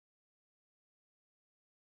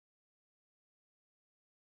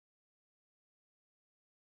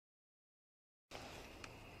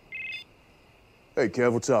Hey,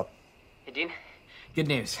 Kev, what's up? Hey, Dean. Good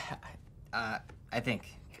news. I think.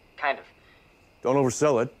 Kind of. Don't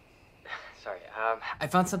oversell it. Sorry, I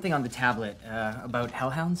found something on the tablet, about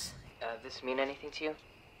Hellhounds. This mean anything to you?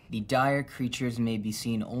 The dire creatures may be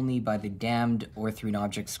seen only by the damned or through an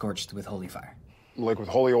object scorched with holy fire. Like with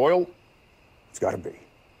holy oil? It's gotta be.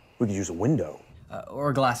 We could use a window.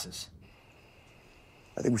 Or glasses.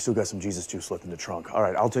 I think we still got some Jesus juice left in the trunk. All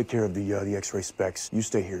right, I'll take care of the X-ray specs. You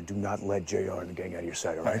stay here. Do not let JR and the gang out of your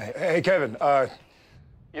sight, all right? Hey, Kevin,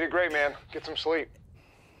 you did great, man. Get some sleep.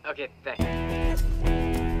 Okay, thanks.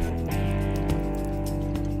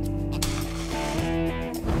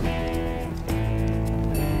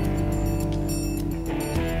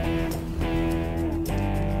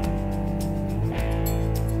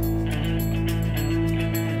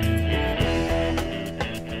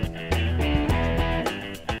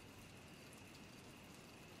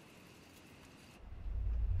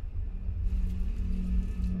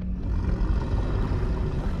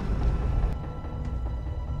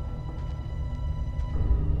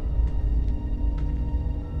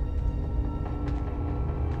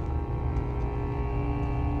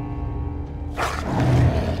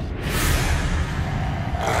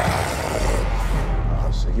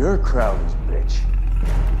 Your crowd is bitch.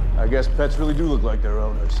 I guess pets really do look like their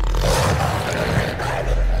owners. What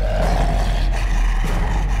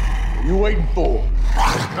are you waiting for?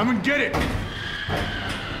 Come and get it!